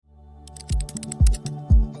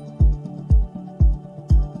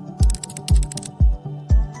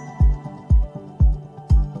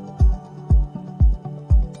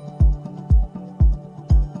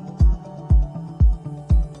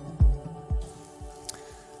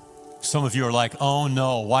Some of you are like, oh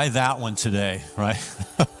no, why that one today, right?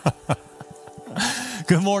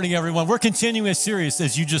 Good morning, everyone. We're continuing a series,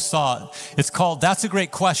 as you just saw. It's called That's a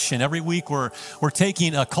Great Question. Every week we're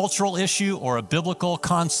taking a cultural issue or a biblical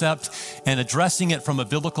concept and addressing it from a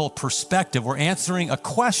biblical perspective. We're answering a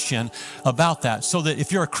question about that so that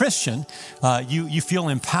if you're a Christian, you feel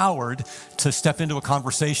empowered to step into a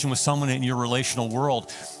conversation with someone in your relational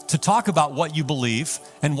world to talk about what you believe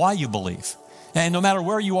and why you believe. And no matter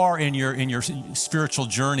where you are in your spiritual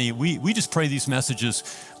journey, we just pray these messages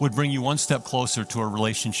would bring you one step closer to a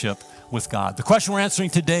relationship with God. The question we're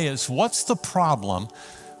answering today is, what's the problem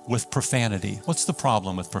with profanity? What's the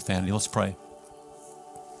problem with profanity? Let's pray.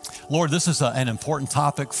 Lord, this is an important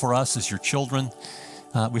topic for us as your children.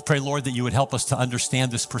 We pray, Lord, that you would help us to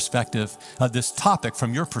understand this perspective, this topic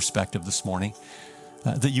from your perspective this morning,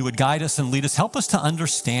 that you would guide us and lead us. Help us to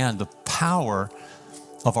understand the power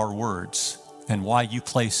of our words and why you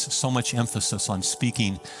place so much emphasis on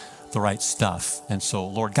speaking the right stuff. And so,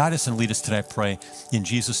 Lord, guide us and lead us today, I pray, in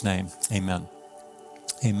Jesus' name, amen.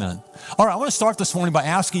 Amen. All right, I want to start this morning by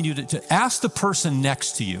asking you to ask the person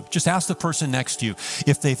next to you, just ask the person next to you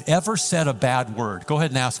if they've ever said a bad word. Go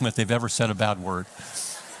ahead and ask them if they've ever said a bad word.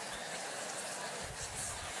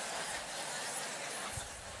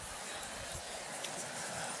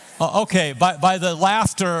 Okay, by the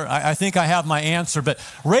laughter, I think I have my answer, but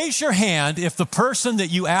raise your hand if the person that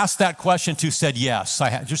you asked that question to said yes.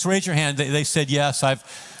 Just raise your hand. They said yes.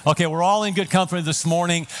 Okay, we're all in good company this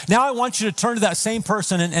morning. Now I want you to turn to that same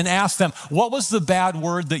person and ask them, what was the bad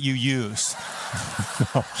word that you used?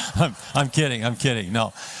 No, I'm kidding.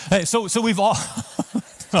 No. Hey, so we've all...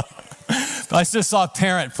 I just saw a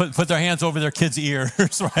parent put their hands over their kid's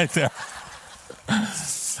ears right there.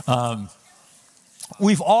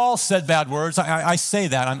 We've all said bad words. I say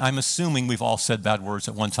that. I'm assuming we've all said bad words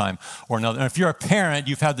at one time or another. And if you're a parent,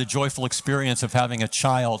 you've had the joyful experience of having a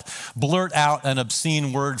child blurt out an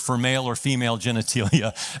obscene word for male or female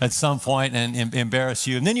genitalia at some point and embarrass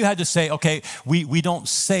you. And then you had to say, okay, we don't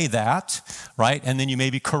say that, right? And then you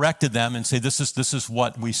maybe corrected them and say, this is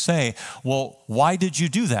what we say. Well, why did you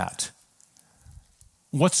do that?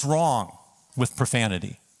 What's wrong with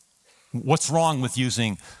profanity? What's wrong with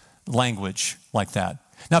using language like that?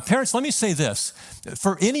 Now, parents, let me say this.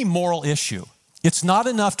 For any moral issue, it's not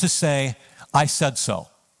enough to say, I said so.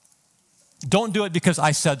 Don't do it because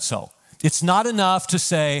I said so. It's not enough to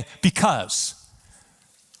say, because.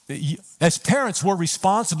 As parents, we're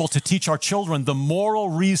responsible to teach our children the moral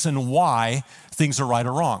reason why things are right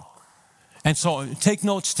or wrong. And so take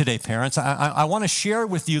notes today, parents. I want to share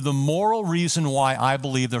with you the moral reason why I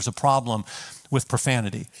believe there's a problem with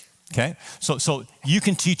profanity. Okay, so you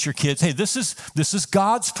can teach your kids, hey, this is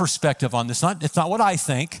God's perspective on this. It's not what I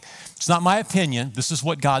think. It's not my opinion. This is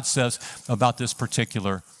what God says about this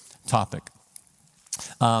particular topic.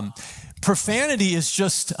 Profanity is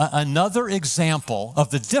just another example of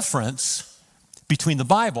the difference between the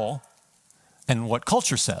Bible and what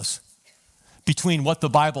culture says, between what the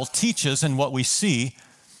Bible teaches and what we see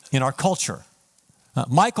in our culture.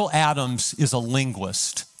 Michael Adams is a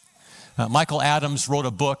linguist. Michael Adams wrote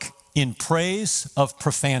a book, In Praise of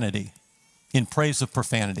Profanity. In Praise of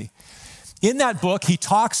Profanity. In that book, he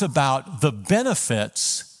talks about the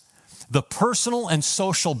benefits, the personal and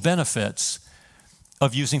social benefits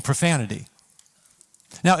of using profanity.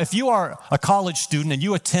 Now, if you are a college student and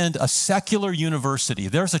you attend a secular university,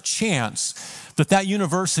 there's a chance that that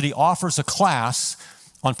university offers a class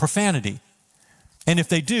on profanity. And if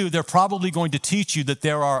they do, they're probably going to teach you that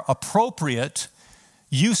there are appropriate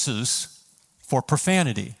uses for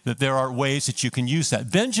profanity, that there are ways that you can use that.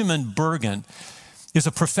 Benjamin Bergen is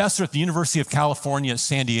a professor at the University of California at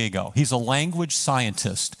San Diego. He's a language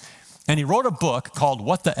scientist, and he wrote a book called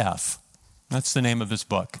What the F? That's the name of his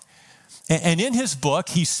book. And in his book,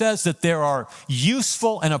 he says that there are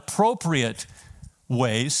useful and appropriate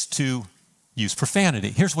ways to use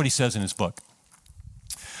profanity. Here's what he says in his book.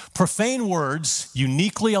 Profane words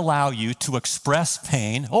uniquely allow you to express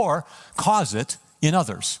pain or cause it in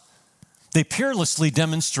others. They peerlessly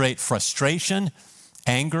demonstrate frustration,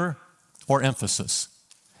 anger, or emphasis.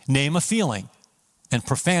 Name a feeling, and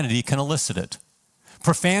profanity can elicit it.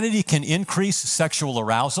 Profanity can increase sexual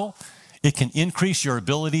arousal. It can increase your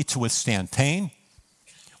ability to withstand pain.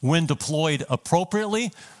 When deployed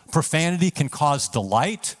appropriately, profanity can cause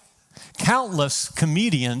delight. Countless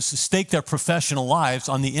comedians stake their professional lives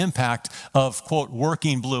on the impact of, quote,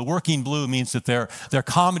 working blue. Working blue means that their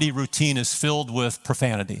comedy routine is filled with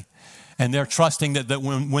profanity. And they're trusting that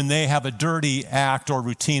when they have a dirty act or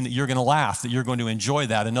routine that you're going to laugh, that you're going to enjoy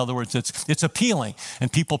that. In other words, it's appealing.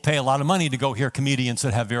 And people pay a lot of money to go hear comedians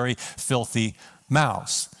that have very filthy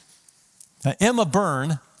mouths. Emma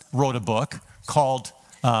Byrne wrote a book called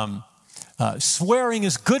Swearing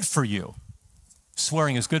is Good for You.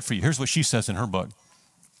 Swearing is good for you. Here's what she says in her book.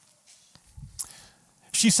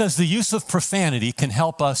 She says the use of profanity can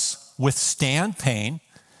help us withstand pain,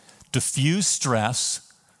 diffuse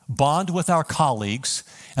stress, bond with our colleagues,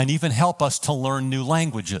 and even help us to learn new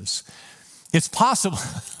languages. It's possible.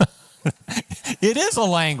 It is a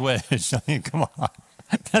language. I mean, come on.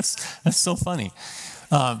 That's so funny.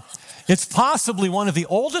 It's possibly one of the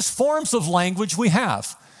oldest forms of language we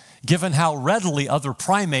have, given how readily other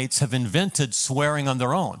primates have invented swearing on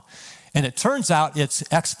their own. And it turns out it's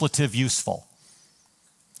expletive useful.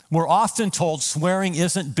 We're often told swearing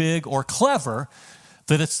isn't big or clever,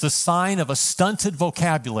 that it's the sign of a stunted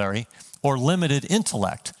vocabulary or limited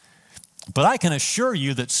intellect. But I can assure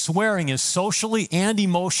you that swearing is socially and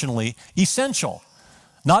emotionally essential.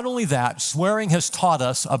 Not only that, swearing has taught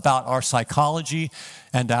us about our psychology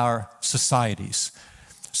and our societies.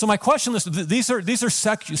 So my question is, these are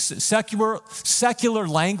secular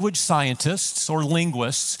language scientists or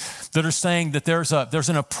linguists that are saying that there's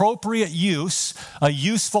an appropriate use, a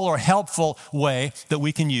useful or helpful way that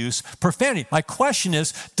we can use profanity. My question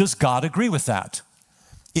is, does God agree with that?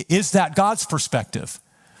 Is that God's perspective?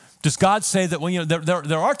 Does God say that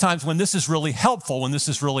there are times when this is really helpful, when this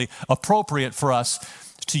is really appropriate for us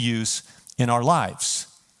to use in our lives?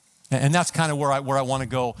 And that's kind of where I want to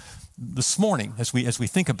go this morning as we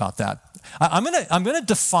think about that. I'm gonna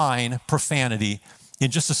define profanity in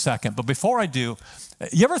just a second, but before I do,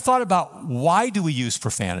 you ever thought about why do we use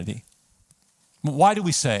profanity? Why do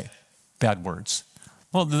we say bad words?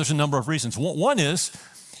 Well, there's a number of reasons. One is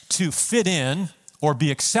to fit in or be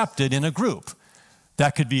accepted in a group.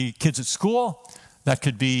 That could be kids at school, that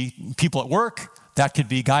could be people at work, that could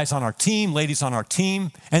be guys on our team, ladies on our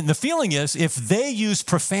team. And the feeling is if they use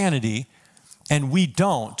profanity and we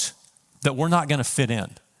don't, that we're not going to fit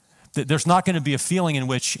in. That there's not going to be a feeling in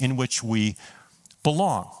which we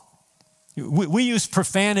belong. We use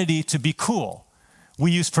profanity to be cool.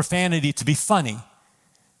 We use profanity to be funny.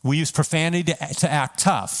 We use profanity to act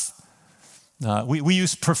tough. We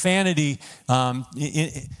use profanity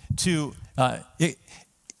to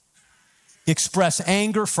express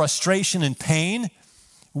anger, frustration, and pain.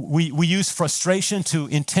 We use frustration to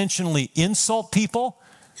intentionally insult people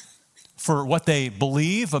for what they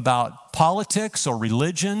believe about politics or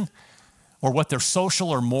religion or what their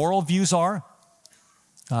social or moral views are.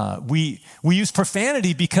 We use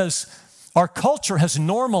profanity because our culture has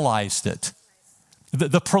normalized it.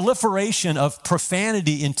 The proliferation of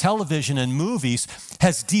profanity in television and movies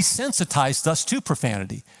has desensitized us to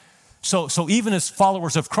profanity. So even as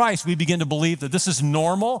followers of Christ, we begin to believe that this is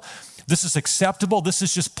normal, this is acceptable, this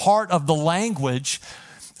is just part of the language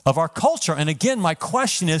of our culture. And again, my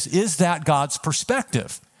question is that God's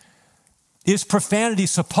perspective? Is profanity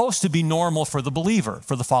supposed to be normal for the believer,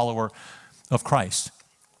 for the follower of Christ?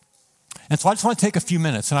 And so I just want to take a few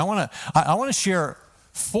minutes and I want to share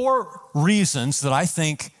 4 reasons that I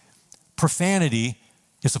think profanity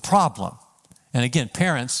is a problem. And again,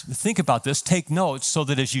 parents, think about this, take notes so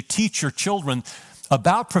that as you teach your children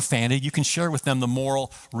about profanity, you can share with them the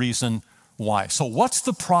moral reason why. So what's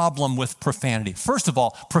the problem with profanity? First of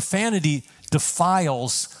all, profanity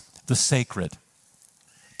defiles the sacred.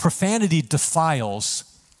 Profanity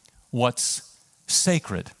defiles what's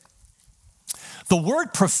sacred. The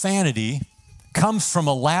word profanity comes from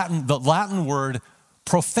the Latin word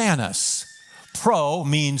profanus. Pro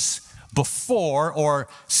means before or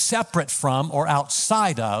separate from or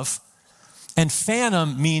outside of, and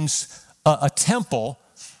fanum means a temple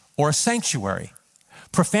or a sanctuary.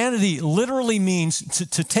 Profanity literally means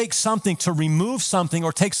to take something, to remove something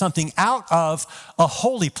or take something out of a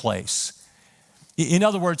holy place. In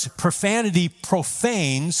other words, profanity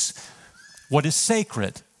profanes what is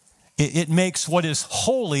sacred. It makes what is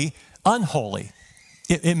holy unholy.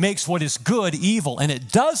 It makes what is good evil, and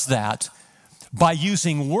it does that by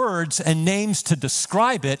using words and names to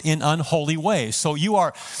describe it in unholy ways. So you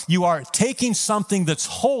are taking something that's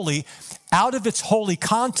holy out of its holy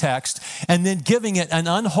context and then giving it an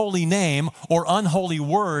unholy name or unholy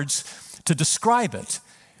words to describe it.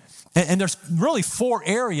 And there's really 4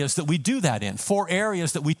 areas that we do that in. 4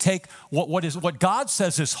 areas that we take what God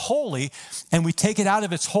says is holy and we take it out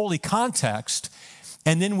of its holy context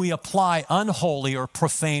and then we apply unholy or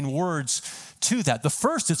profane words to that. The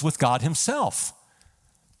first is with God himself.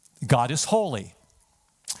 God is holy.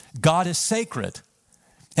 God is sacred.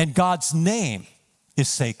 And God's name is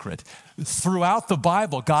sacred. Throughout the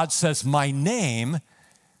Bible, God says, my name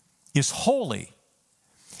is holy.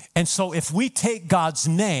 And so if we take God's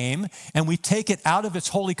name and we take it out of its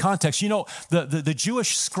holy context, the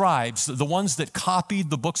Jewish scribes, the ones that copied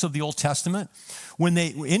the books of the Old Testament,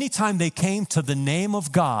 anytime they came to the name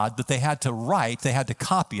of God that they had to write, they had to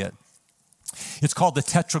copy it. It's called the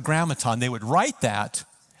Tetragrammaton. They would write that,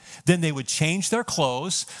 then they would change their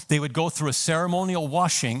clothes, they would go through a ceremonial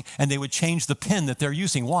washing, and they would change the pen that they're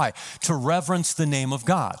using. Why? To reverence the name of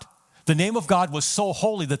God. The name of God was so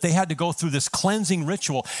holy that they had to go through this cleansing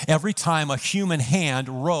ritual every time a human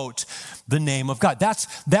hand wrote the name of God.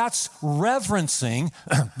 That's reverencing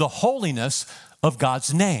the holiness of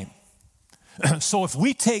God's name. So if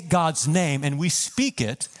we take God's name and we speak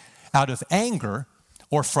it out of anger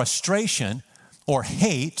or frustration or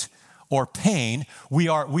hate or pain, we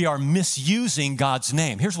are misusing God's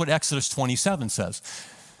name. Here's what Exodus 27 says.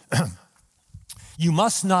 You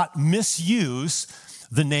must not misuse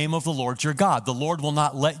the name of the Lord your God. The Lord will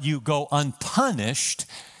not let you go unpunished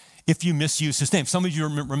if you misuse his name. Some of you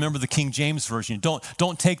remember the King James Version.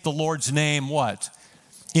 Don't take the Lord's name, what?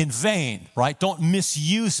 In vain, right? Don't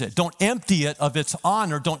misuse it. Don't empty it of its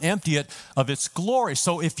honor. Don't empty it of its glory.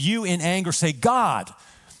 So if you in anger say God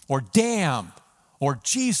or damn or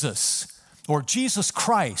Jesus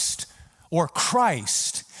Christ or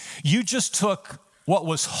Christ, you just took what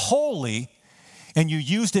was holy and you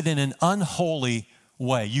used it in an unholy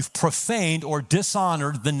way. You've profaned or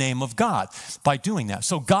dishonored the name of God by doing that.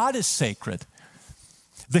 So God is sacred.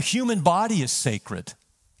 The human body is sacred.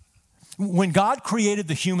 When God created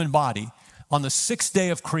the human body on the sixth day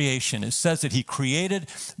of creation, it says that he created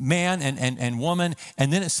man and woman,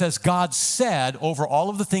 and then it says God said over all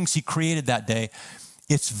of the things he created that day,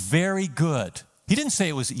 it's very good. He didn't say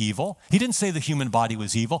it was evil. He didn't say the human body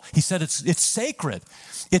was evil. He said it's sacred.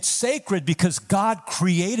 It's sacred because God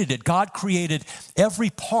created it. God created every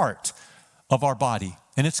part of our body,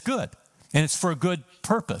 and it's good, and it's for a good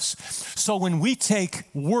purpose. So when we take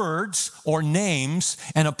words or names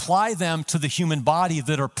and apply them to the human body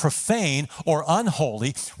that are profane or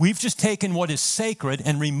unholy, we've just taken what is sacred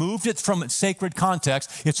and removed it from its sacred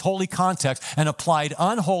context, its holy context, and applied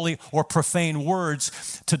unholy or profane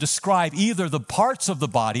words to describe either the parts of the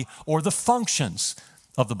body or the functions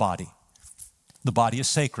of the body. The body is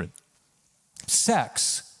sacred.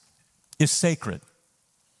 Sex is sacred.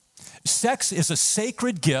 Sex is a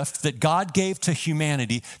sacred gift that God gave to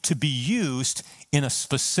humanity to be used in a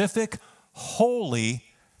specific, holy,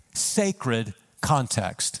 sacred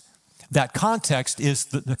context. That context is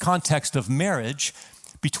the context of marriage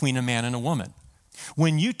between a man and a woman.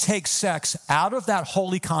 When you take sex out of that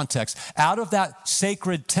holy context, out of that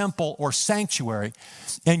sacred temple or sanctuary,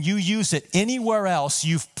 and you use it anywhere else,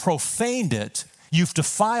 you've profaned it, you've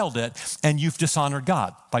defiled it, and you've dishonored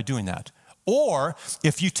God by doing that. Or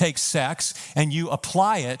if you take sex and you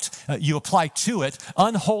apply to it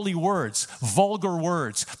unholy words, vulgar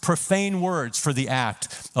words, profane words for the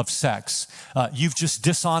act of sex, you've just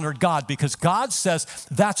dishonored God because God says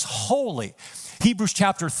that's holy. Hebrews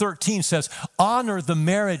chapter 13 says, honor the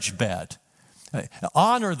marriage bed.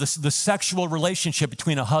 Honor the sexual relationship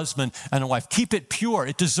between a husband and a wife. Keep it pure.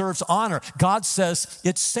 It deserves honor. God says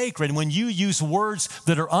it's sacred. And when you use words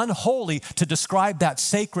that are unholy to describe that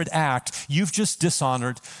sacred act, you've just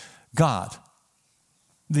dishonored God.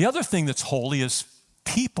 The other thing that's holy is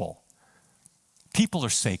people. People are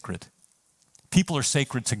sacred. People are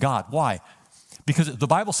sacred to God. Why? Because the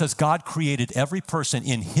Bible says God created every person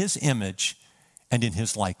in his image and in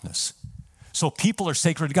his likeness. So people are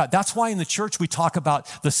sacred to God. That's why in the church we talk about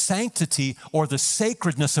the sanctity or the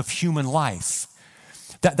sacredness of human life.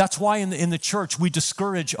 That's why in the church we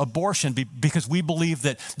discourage abortion because we believe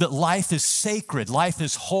that life is sacred, life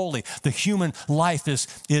is holy, the human life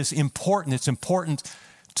is important. It's important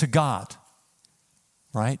to God,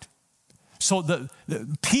 right? So the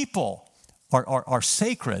people are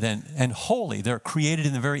sacred and holy. They're created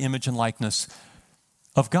in the very image and likeness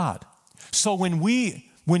of God. So when we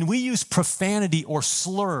use profanity or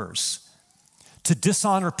slurs to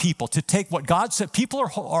dishonor people, to take what God said, people are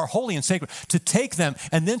holy and sacred, to take them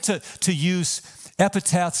and then to use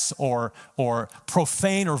epithets or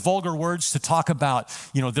profane or vulgar words to talk about,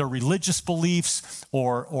 their religious beliefs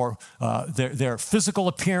or their physical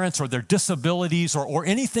appearance or their disabilities or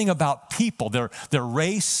anything about people, their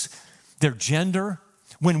race, their gender.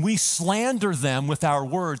 When we slander them with our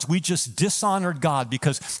words, we just dishonored God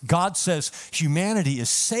because God says humanity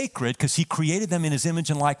is sacred because he created them in his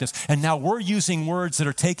image and likeness. And now we're using words that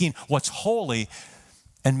are taking what's holy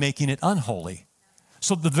and making it unholy.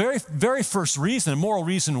 So the very, very first reason, moral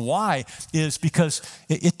reason why, is because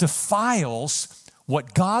it defiles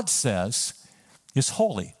what God says is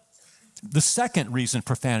holy. The second reason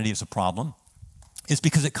profanity is a problem is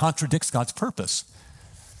because it contradicts God's purpose.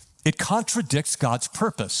 It contradicts God's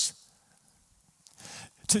purpose.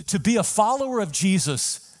 To be a follower of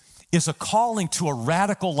Jesus is a calling to a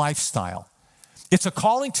radical lifestyle. It's a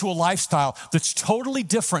calling to a lifestyle that's totally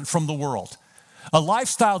different from the world. A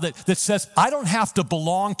lifestyle that says, I don't have to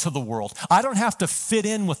belong to the world. I don't have to fit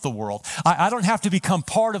in with the world. I don't have to become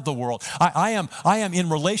part of the world. I am in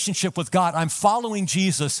relationship with God. I'm following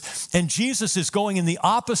Jesus, and Jesus is going in the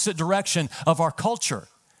opposite direction of our culture.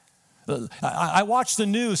 I watch the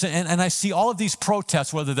news and I see all of these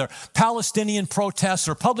protests, whether they're Palestinian protests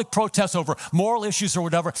or public protests over moral issues or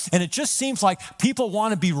whatever, and it just seems like people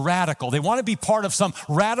want to be radical. They want to be part of some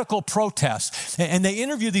radical protest. And they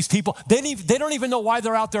interview these people. They don't even know why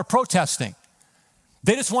they're out there protesting.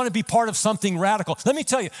 They just want to be part of something radical. Let me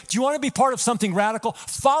tell you, do you want to be part of something radical?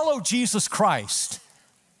 Follow Jesus Christ.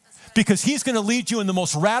 Because he's going to lead you in the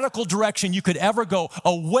most radical direction you could ever go,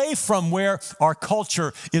 away from where our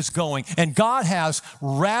culture is going. And God has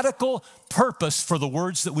radical purpose for the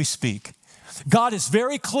words that we speak. God is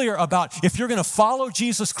very clear about, if you're going to follow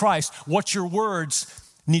Jesus Christ, what your words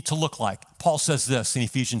need to look like. Paul says this in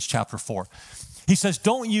Ephesians chapter 4. He says,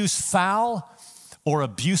 don't use foul or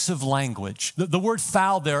abusive language. The word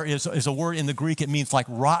foul there is a word in the Greek. It means like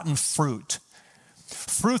rotten fruit.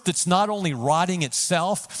 Fruit that's not only rotting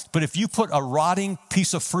itself, but if you put a rotting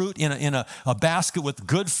piece of fruit in a basket with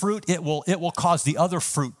good fruit, it will cause the other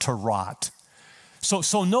fruit to rot.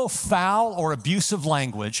 So no foul or abusive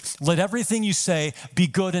language. Let everything you say be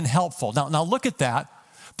good and helpful. Now look at that.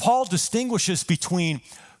 Paul distinguishes between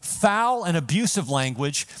foul and abusive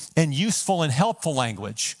language and useful and helpful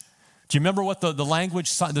language. Do you remember what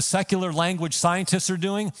the secular language scientists are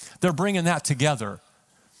doing? They're bringing that together.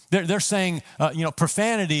 They're saying,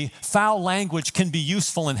 profanity, foul language can be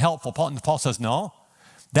useful and helpful. Paul says, no,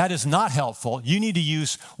 that is not helpful. You need to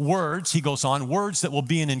use words, he goes on, words that will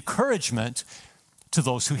be an encouragement to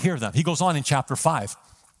those who hear them. He goes on in chapter 5.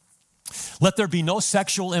 Let there be no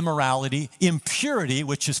sexual immorality, impurity,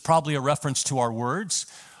 which is probably a reference to our words,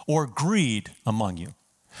 or greed among you.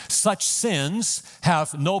 Such sins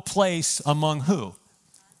have no place among who?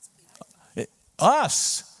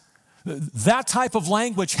 Us. That type of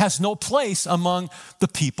language has no place among the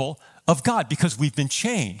people of God because we've been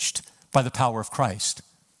changed by the power of Christ.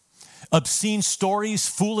 Obscene stories,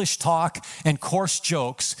 foolish talk, and coarse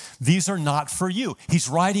jokes, these are not for you. He's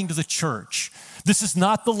writing to the church. This is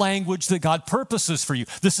not the language that God purposes for you.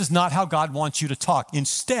 This is not how God wants you to talk.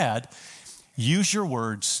 Instead, use your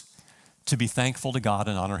words to be thankful to God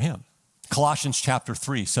and honor Him. Colossians chapter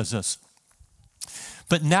 3 says this.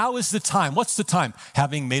 But now is the time. What's the time?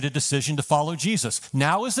 Having made a decision to follow Jesus.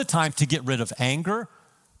 Now is the time to get rid of anger,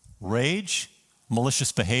 rage,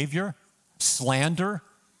 malicious behavior, slander,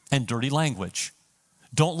 and dirty language.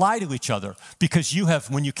 Don't lie to each other because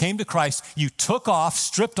when you came to Christ, you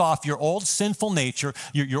stripped off your old sinful nature,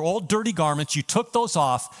 your old dirty garments. You took those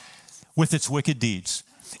off with its wicked deeds.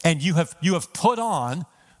 And you have put on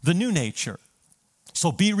the new nature.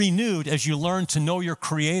 So be renewed as you learn to know your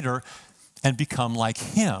Creator and become like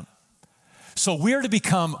Him. So we're to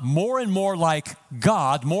become more and more like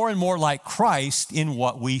God, more and more like Christ in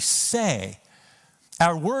what we say.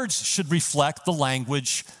 Our words should reflect the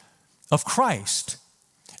language of Christ.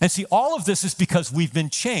 And see, all of this is because we've been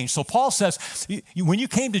changed. So Paul says, when you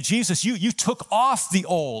came to Jesus, you took off the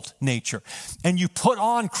old nature and you put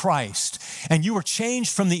on Christ and you were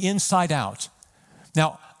changed from the inside out.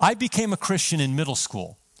 Now, I became a Christian in middle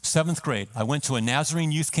school, 7th grade. I went to a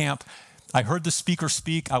Nazarene youth camp. I heard the speaker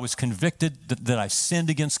speak. I was convicted that I sinned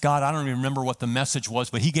against God. I don't even remember what the message was,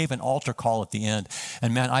 but he gave an altar call at the end.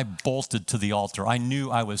 And man, I bolted to the altar. I knew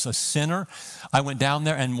I was a sinner. I went down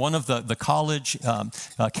there, and one of the college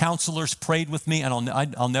counselors prayed with me, and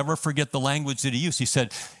I'll never forget the language that he used. He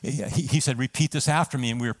said, repeat this after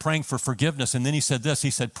me, and we were praying for forgiveness. And then he said this. He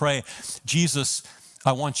said, pray, Jesus,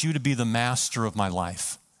 I want you to be the master of my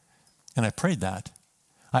life. And I prayed that.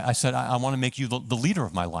 I said, I want to make you the leader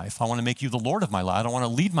of my life. I want to make you the Lord of my life. I don't want to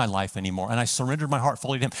lead my life anymore. And I surrendered my heart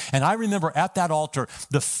fully to Him. And I remember at that altar,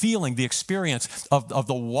 the feeling, the experience of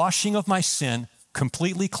the washing of my sin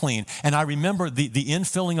completely clean. And I remember the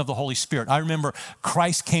infilling of the Holy Spirit. I remember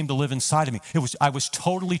Christ came to live inside of me. I was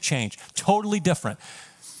totally changed, totally different.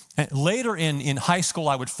 And later in high school,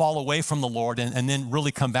 I would fall away from the Lord and then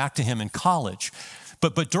really come back to Him in college.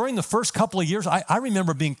 But during the first couple of years, I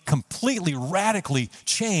remember being completely, radically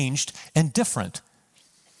changed and different.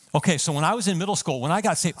 Okay, so when I was in middle school, when I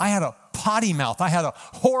got saved, I had a potty mouth. I had a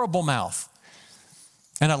horrible mouth.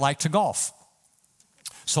 And I liked to golf.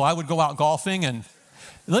 So I would go out golfing, and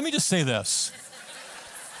let me just say this.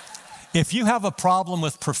 If you have a problem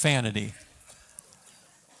with profanity,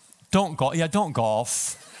 Don't golf. Yeah, don't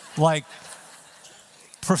golf. Like,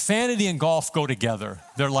 profanity and golf go together.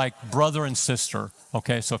 They're like brother and sister,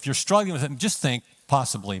 okay? So if you're struggling with it, just think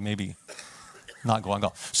possibly, maybe not go on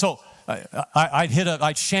golf. So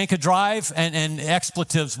I'd shank a drive and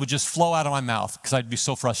expletives would just flow out of my mouth because I'd be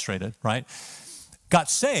so frustrated, right? Got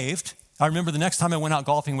saved. I remember the next time I went out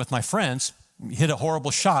golfing with my friends, hit a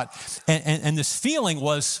horrible shot, and this feeling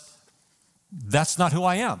was, that's not who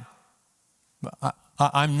I am.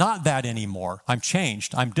 I'm not that anymore. I'm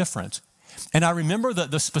changed. I'm different. And I remember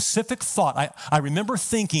the specific thought. I remember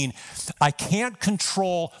thinking, I can't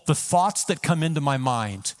control the thoughts that come into my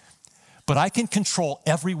mind, but I can control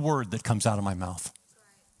every word that comes out of my mouth.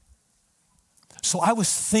 So I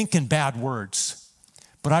was thinking bad words,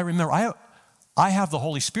 but I remember I have the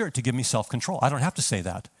Holy Spirit to give me self-control. I don't have to say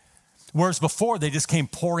that. Whereas before, they just came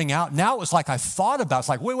pouring out. Now it was like I thought about it. It's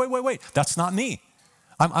like, wait. That's not me.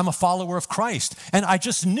 I'm a follower of Christ. And I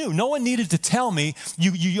just knew. No one needed to tell me,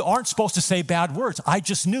 you aren't supposed to say bad words. I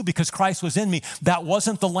just knew because Christ was in me. That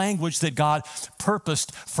wasn't the language that God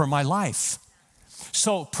purposed for my life.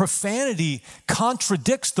 So profanity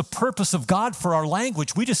contradicts the purpose of God for our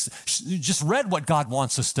language. We just read what God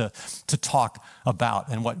wants us to talk about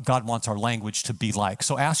and what God wants our language to be like.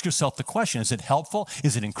 So ask yourself the question, is it helpful?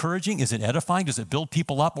 Is it encouraging? Is it edifying? Does it build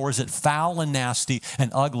people up? Or is it foul and nasty and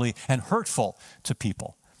ugly and hurtful to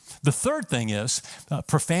people? The third thing is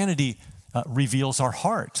profanity reveals our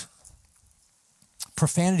heart.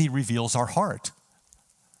 Profanity reveals our heart.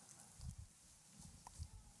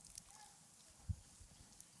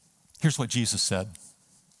 Here's what Jesus said.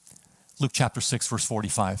 Luke chapter 6, verse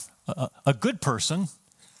 45. A good person,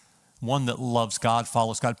 one that loves God,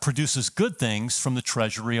 follows God, produces good things from the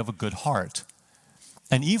treasury of a good heart.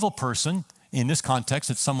 An evil person, in this context,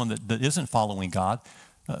 it's someone that isn't following God,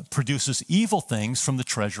 produces evil things from the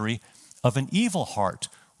treasury of an evil heart.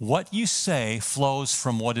 What you say flows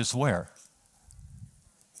from what is where?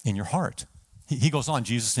 In your heart. He goes on,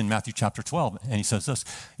 Jesus in Matthew chapter 12, and he says this,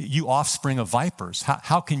 you offspring of vipers,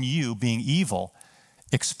 how can you, being evil,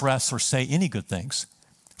 express or say any good things?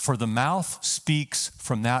 For the mouth speaks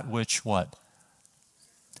from that which what?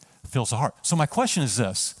 Fills the heart. So my question is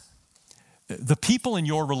this, the people in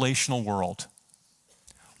your relational world,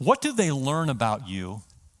 what do they learn about you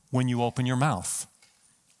when you open your mouth?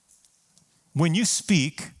 When you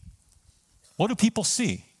speak, what do people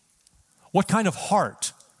see? What kind of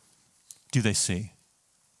heart do they see?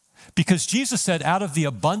 Because Jesus said, out of the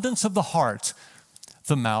abundance of the heart,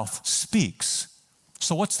 the mouth speaks.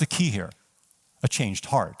 So what's the key here? A changed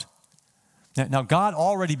heart. Now God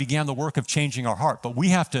already began the work of changing our heart, but we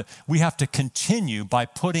have to continue by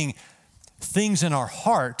putting things in our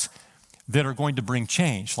heart that are going to bring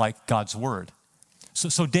change, like God's word.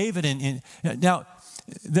 So David, now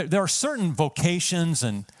there are certain vocations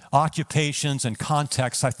and occupations and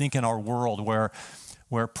contexts, I think, in our world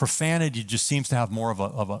where profanity just seems to have more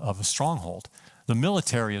of a stronghold. The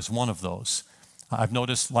military is one of those. I've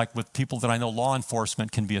noticed, like with people that I know, law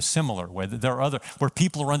enforcement can be a similar way. There are other, where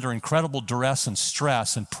people are under incredible duress and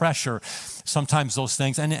stress and pressure, sometimes those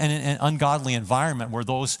things, and an ungodly environment where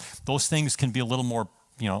those things can be a little more,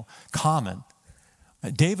 common.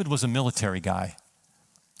 David was a military guy,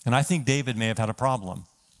 and I think David may have had a problem.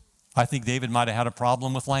 I think David might have had a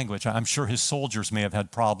problem with language. I'm sure his soldiers may have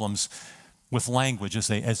had problems with language as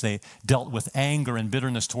they dealt with anger and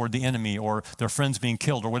bitterness toward the enemy or their friends being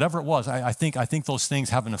killed or whatever it was. I think those things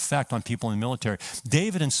have an effect on people in the military.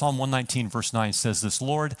 David in Psalm 119 verse 9 says this,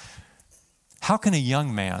 Lord, how can a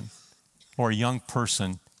young man or a young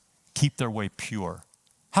person keep their way pure?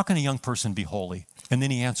 How can a young person be holy? And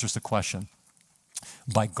then he answers the question,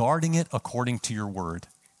 by guarding it according to your word.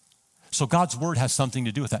 So God's word has something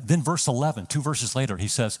to do with that. Then verse 11, 2 verses later, he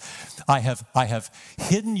says, I have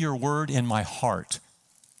hidden your word in my heart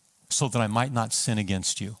so that I might not sin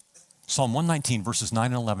against you. Psalm 119 verses 9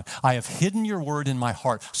 and 11. I have hidden your word in my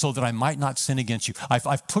heart so that I might not sin against you.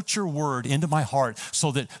 I've put your word into my heart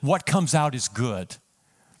so that what comes out is good,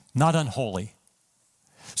 not unholy.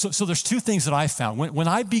 So there's two things that I found. When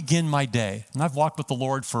I begin my day, and I've walked with the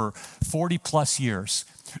Lord for 40 plus years,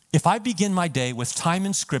 if I begin my day with time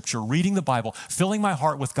in Scripture, reading the Bible, filling my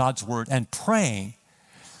heart with God's word, and praying,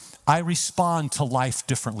 I respond to life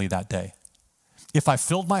differently that day. If I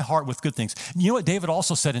filled my heart with good things. You know what David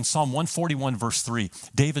also said in Psalm 141 verse 3?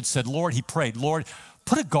 David said, Lord, he prayed, Lord,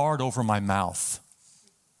 put a guard over my mouth.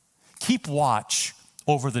 Keep watch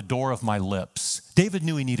over the door of my lips. David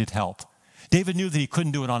knew he needed help. David knew that he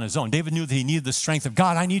couldn't do it on his own. David knew that he needed the strength of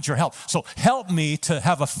God. I need your help. So help me to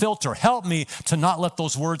have a filter. Help me to not let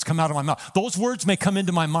those words come out of my mouth. Those words may come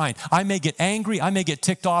into my mind. I may get angry. I may get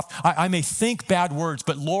ticked off. I may think bad words,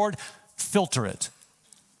 but Lord, filter it.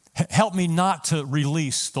 Help me not to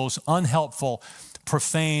release those unhelpful,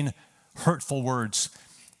 profane, hurtful words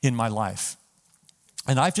in my life.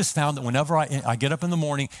 And I've just found that whenever I get up in the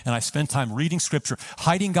morning and I spend time reading Scripture,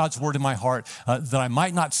 hiding God's word in my heart, that I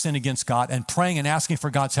might not sin against God, and praying and asking for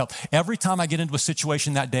God's help, every time I get into a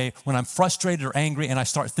situation that day when I'm frustrated or angry and I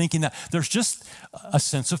start thinking that, there's just a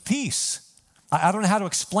sense of peace. I don't know how to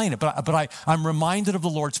explain it, but I'm reminded of the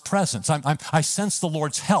Lord's presence. I sense the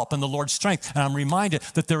Lord's help and the Lord's strength, and I'm reminded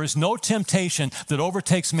that there is no temptation that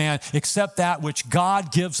overtakes man except that which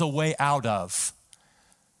God gives a way out of.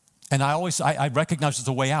 And I recognize there's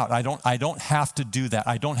a way out. I don't have to do that.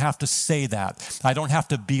 I don't have to say that. I don't have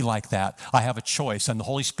to be like that. I have a choice, and the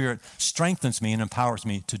Holy Spirit strengthens me and empowers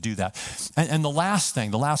me to do that. And the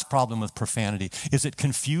last problem with profanity is it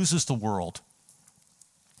confuses the world.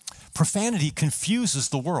 Profanity confuses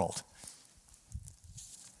the world.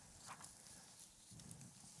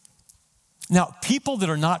 Now, people that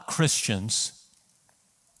are not Christians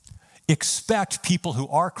expect people who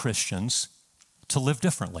are Christians to live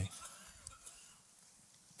differently.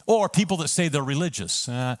 Or people that say they're religious.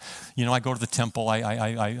 I go to the temple,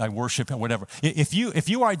 I worship, and whatever. If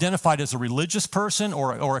you are identified as a religious person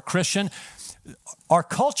or a Christian, our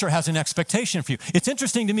culture has an expectation for you. It's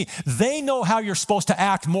interesting to me. They know how you're supposed to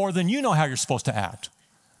act more than you know how you're supposed to act.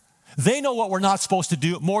 They know what we're not supposed to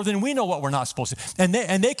do more than we know what we're not supposed to.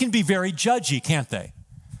 And they can be very judgy, can't they?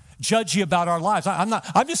 Judgy about our lives.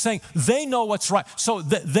 I'm just saying they know what's right. So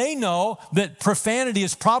they know that profanity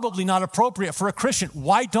is probably not appropriate for a Christian.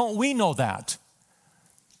 Why don't we know that?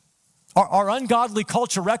 Our ungodly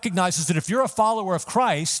culture recognizes that if you're a follower of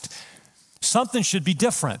Christ, something should be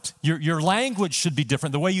different. Your language should be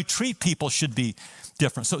different. The way you treat people should be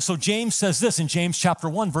different. So James says this in James chapter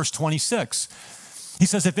 1, verse 26. He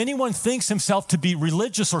says, if anyone thinks himself to be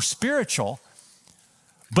religious or spiritual,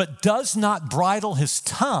 but does not bridle his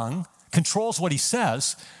tongue, controls what he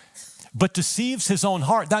says, but deceives his own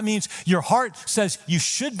heart. That means your heart says you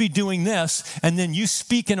should be doing this, and then you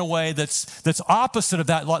speak in a way that's opposite of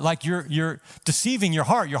that, like you're deceiving your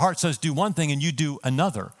heart. Your heart says do one thing and you do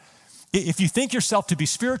another. If you think yourself to be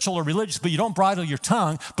spiritual or religious, but you don't bridle your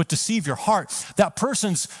tongue, but deceive your heart, that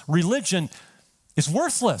person's religion is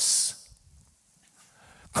worthless.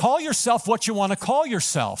 Call yourself what you want to call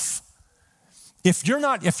yourself. If you're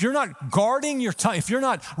not guarding your tongue, if you're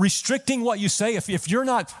not restricting what you say, if you're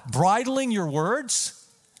not bridling your words,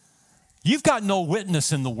 you've got no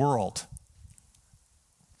witness in the world.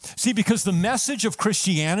 See, because the message of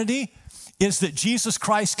Christianity is that Jesus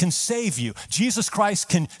Christ can save you. Jesus Christ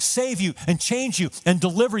can save you and change you and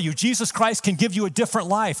deliver you. Jesus Christ can give you a different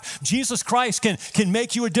life. Jesus Christ can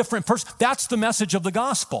make you a different person. That's the message of the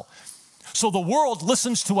gospel. So the world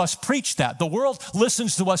listens to us preach that. The world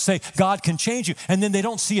listens to us say, God can change you. And then they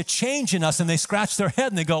don't see a change in us and they scratch their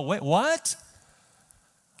head and they go, wait, what?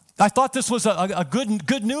 I thought this was a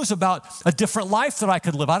good news about a different life that I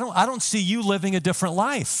could live. I don't see you living a different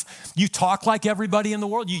life. You talk like everybody in the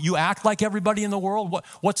world. You act like everybody in the world.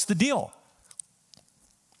 What's the deal?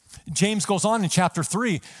 James goes on in chapter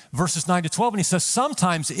 3, verses 9 to 12, and he says,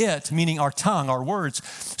 sometimes it, meaning our tongue, our words,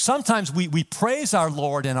 sometimes we praise our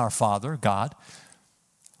Lord and our Father, God,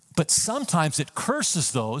 but sometimes it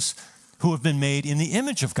curses those who have been made in the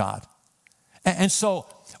image of God. And so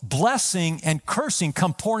blessing and cursing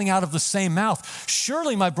come pouring out of the same mouth.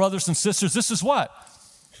 Surely, my brothers and sisters, this is what?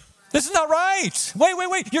 This is not right.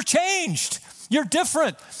 Wait. You're changed. You're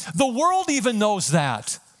different. The world even knows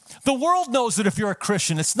that. The world knows that if you're a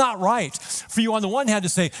Christian, it's not right for you on the one hand to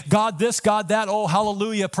say, God this, God that, oh,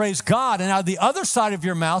 hallelujah, praise God. And out of the other side of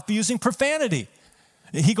your mouth, be using profanity.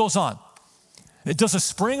 He goes on. Does a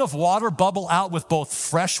spring of water bubble out with both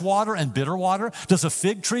fresh water and bitter water? Does a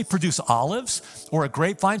fig tree produce olives or a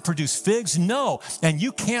grapevine produce figs? No. And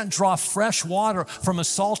you can't draw fresh water from a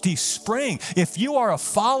salty spring. If you are a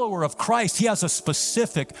follower of Christ, he has a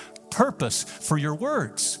specific purpose for your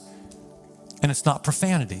words. And it's not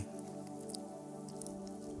profanity.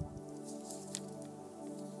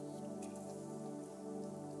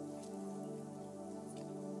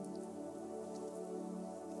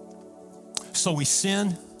 So we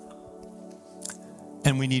sin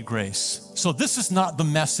and we need grace. So this is not the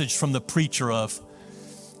message from the preacher of,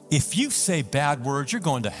 if you say bad words, you're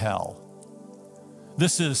going to hell.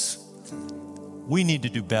 This is, we need to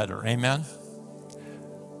do better. Amen?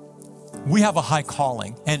 We have a high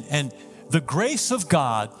calling, and the grace of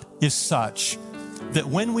God is such that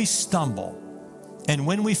when we stumble, And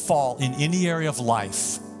when we fall in any area of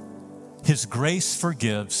life, His grace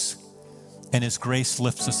forgives and His grace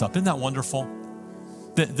lifts us up. Isn't that wonderful?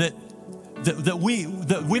 That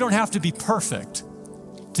we don't have to be perfect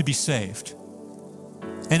to be saved.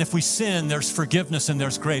 And if we sin, there's forgiveness and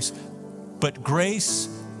there's grace. But grace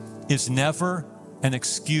is never an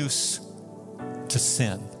excuse to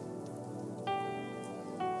sin.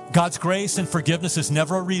 God's grace and forgiveness is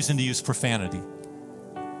never a reason to use profanity.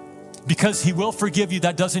 Because He will forgive you,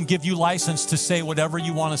 that doesn't give you license to say whatever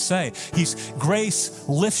you want to say. Grace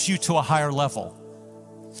lifts you to a higher level.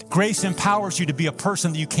 Grace empowers you to be a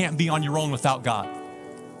person that you can't be on your own without God.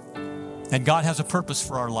 And God has a purpose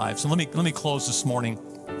for our lives. And let me close this morning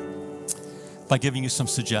by giving you some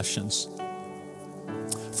suggestions.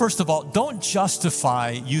 First of all, don't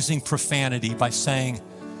justify using profanity by saying,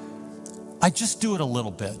 I just do it a little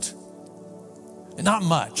bit. Not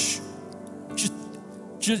much.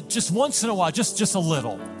 Just once in a while, just a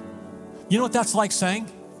little. You know what that's like saying?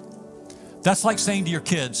 That's like saying to your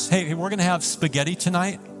kids, hey, we're gonna have spaghetti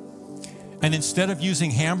tonight, and instead of using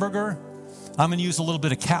hamburger, I'm gonna use a little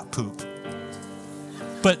bit of cat poop.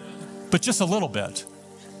 But just a little bit.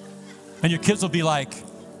 And your kids will be like,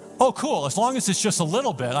 oh, cool, as long as it's just a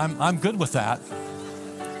little bit, I'm good with that.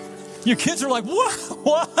 Your kids are like,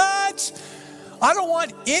 what? I don't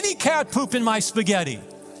want any cat poop in my spaghetti.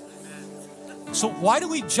 So why do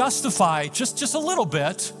we justify just a little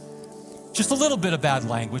bit of bad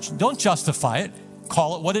language? Don't justify it.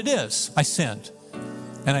 Call it what it is. I sinned.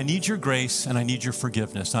 And I need your grace and I need your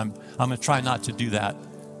forgiveness. I'm going to try not to do that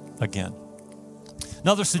again.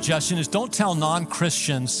 Another suggestion is don't tell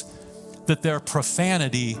non-Christians that their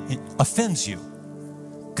profanity offends you,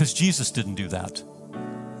 because Jesus didn't do that.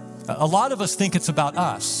 A lot of us think it's about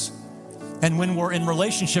us. And when we're in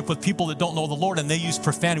relationship with people that don't know the Lord and they use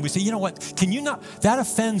profanity, we say, you know what, can you not, that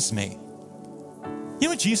offends me. You know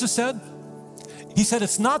what Jesus said? He said,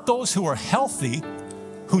 it's not those who are healthy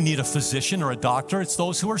who need a physician or a doctor, it's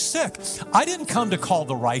those who are sick. I didn't come to call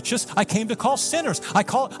the righteous, I came to call sinners. I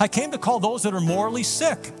came to call those that are morally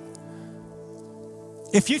sick.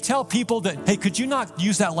 If you tell people that, hey, could you not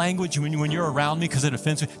use that language when you're around me because it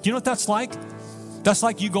offends me? Do you know what that's like? That's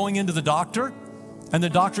like you going into the doctor and the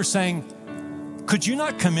doctor saying, could you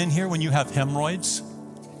not come in here when you have hemorrhoids?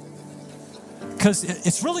 Because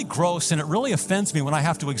it's really gross and it really offends me when I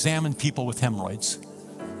have to examine people with hemorrhoids.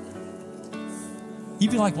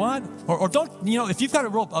 You'd be like, what? Or don't, if you've got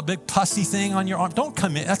a big pussy thing on your arm, don't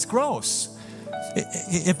come in. That's gross.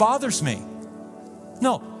 It bothers me.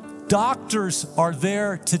 No, doctors are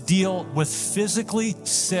there to deal with physically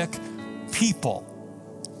sick people.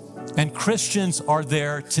 And Christians are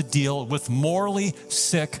there to deal with morally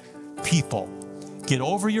sick people. Get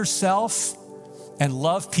over yourself and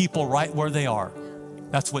love people right where they are.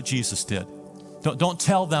 That's what Jesus did. Don't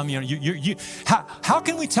tell them, how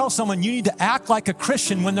can we tell someone you need to act like a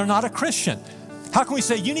Christian when they're not a Christian? How can we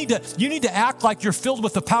say you need to act like you're filled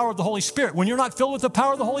with the power of the Holy Spirit when you're not filled with the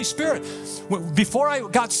power of the Holy Spirit? Before I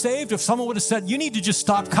got saved, if someone would have said, you need to just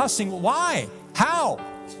stop cussing, why? How?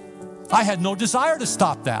 I had no desire to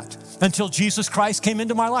stop that until Jesus Christ came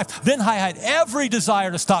into my life. Then I had every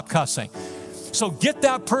desire to stop cussing. So get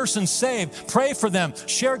that person saved, pray for them,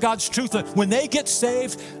 share God's truth. When they get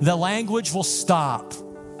saved, the language will stop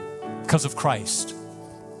because of Christ.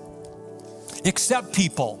 Accept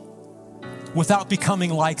people without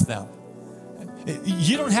becoming like them.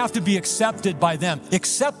 You don't have to be accepted by them.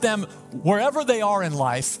 Accept them wherever they are in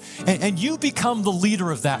life, and you become the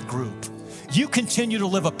leader of that group. You continue to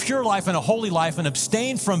live a pure life and a holy life and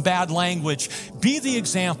abstain from bad language. Be the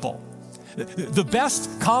example. The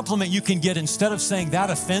best compliment you can get, instead of saying that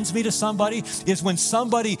offends me to somebody, is when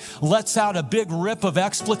somebody lets out a big rip of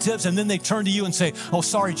expletives and then they turn to you and say, oh,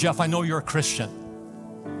 sorry, Jeff, I know you're a Christian.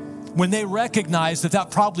 When they recognize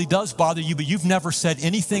that probably does bother you, but you've never said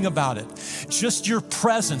anything about it. Just your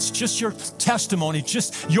presence, just your testimony,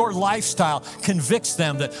 just your lifestyle convicts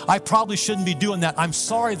them that I probably shouldn't be doing that. I'm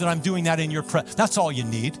sorry that I'm doing that in your presence. That's all you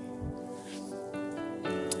need.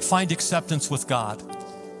 Find acceptance with God,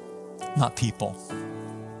 not people.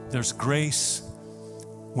 There's grace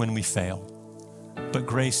when we fail, but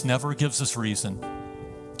grace never gives us reason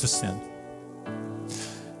to sin.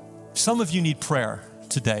 Some of you need prayer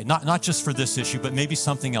today, not just for this issue, but maybe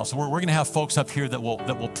something else. We're going to have folks up here that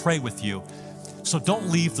will pray with you. So don't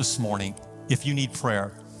leave this morning if you need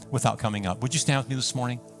prayer without coming up. Would you stand with me this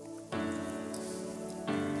morning?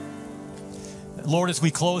 Lord, as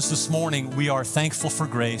we close this morning, we are thankful for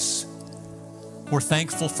grace. We're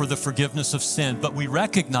thankful for the forgiveness of sin, but we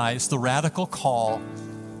recognize the radical call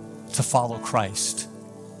to follow Christ,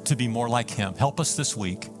 to be more like Him. Help us this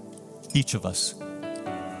week, each of us.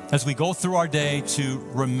 as we go through our day to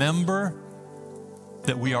remember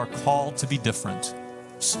that we are called to be different,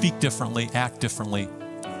 speak differently, act differently.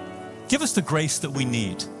 Give us the grace that we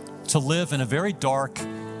need to live in a very dark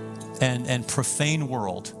and profane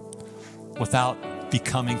world without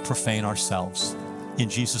becoming profane ourselves. In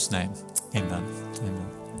Jesus' name, amen.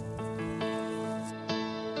 Amen.